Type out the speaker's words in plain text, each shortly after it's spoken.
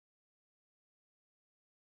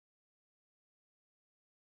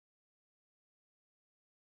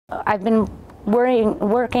I've been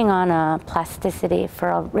working on plasticity for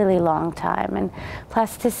a really long time, and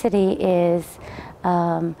plasticity is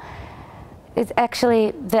it's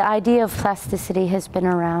actually, the idea of plasticity has been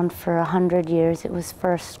around for 100 years. It was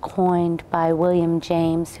first coined by William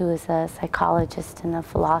James, who was a psychologist and a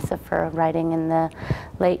philosopher writing in the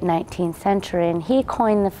late 19th century, and he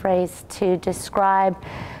coined the phrase to describe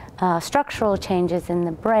structural changes in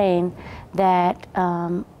the brain that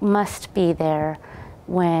must be there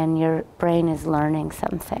when your brain is learning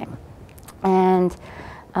something. And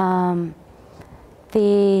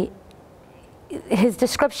his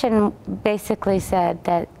description basically said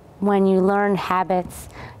that when you learn habits,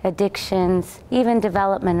 addictions, even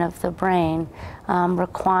development of the brain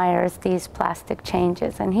requires these plastic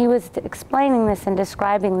changes. And he was explaining this and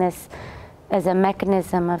describing this as a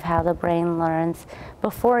mechanism of how the brain learns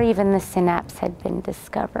before even the synapse had been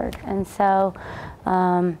discovered. And so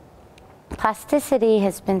plasticity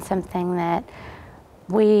has been something that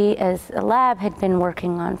we as a lab had been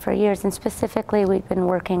working on for years, and specifically we've been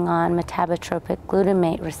working on metabotropic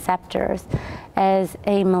glutamate receptors as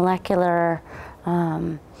a molecular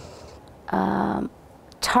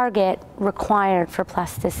target required for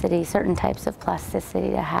plasticity, certain types of plasticity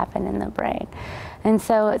to happen in the brain. And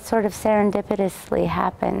so it sort of serendipitously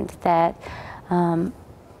happened that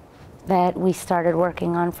that we started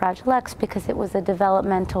working on Fragile X because it was a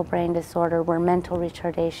developmental brain disorder where mental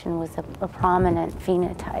retardation was a prominent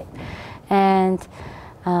phenotype and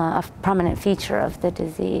a prominent feature of the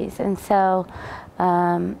disease. And so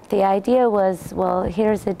the idea was, well,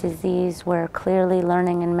 here's a disease where clearly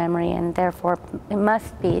learning and memory, and therefore it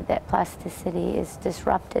must be that plasticity is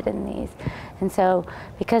disrupted in these. And so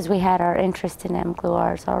because we had our interest in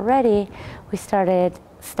mGluRs already, we started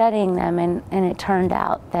studying them, and it turned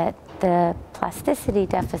out that the plasticity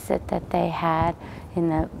deficit that they had in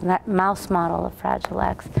the mouse model of Fragile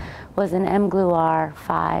X was an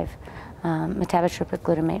mGluR5, metabotropic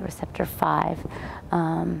glutamate receptor 5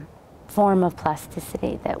 form of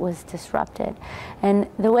plasticity that was disrupted. And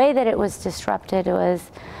the way that it was disrupted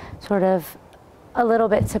was sort of a little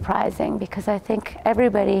bit surprising, because I think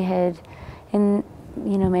everybody had,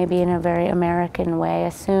 maybe in a very American way,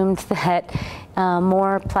 assumed that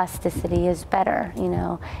more plasticity is better.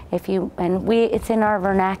 It's in our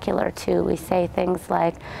vernacular too. We say things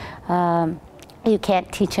like, you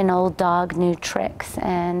can't teach an old dog new tricks,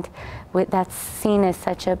 and that's seen as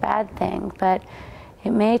such a bad thing. But it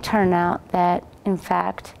may turn out that, in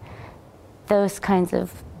fact, those kinds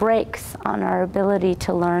of breaks on our ability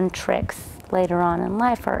to learn tricks later on in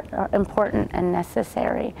life are important and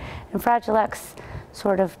necessary. And Fragile X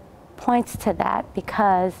sort of points to that,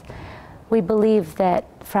 because we believe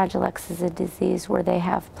that Fragile X is a disease where they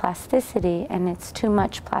have plasticity, and it's too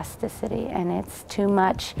much plasticity, and it's too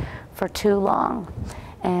much for too long.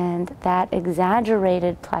 And that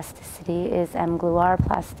exaggerated plasticity is mGluR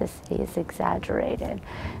plasticity is exaggerated.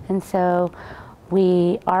 And so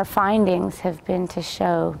our findings have been to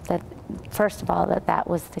show that, first of all, that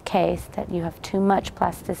was the case, that you have too much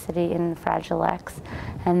plasticity in Fragile X,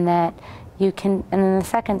 and that you can, and then the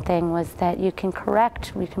second thing was that you can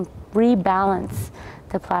rebalance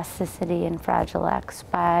the plasticity in Fragile X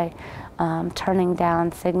by turning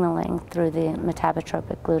down signaling through the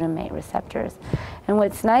metabotropic glutamate receptors. And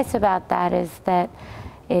what's nice about that is that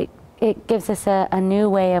it gives us a new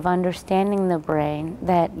way of understanding the brain,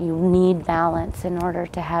 that you need balance in order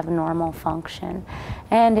to have normal function.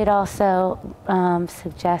 And it also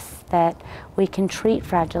suggests that we can treat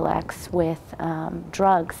Fragile X with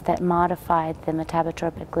drugs that modify the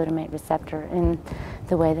metabotropic glutamate receptor in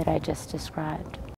the way that I just described.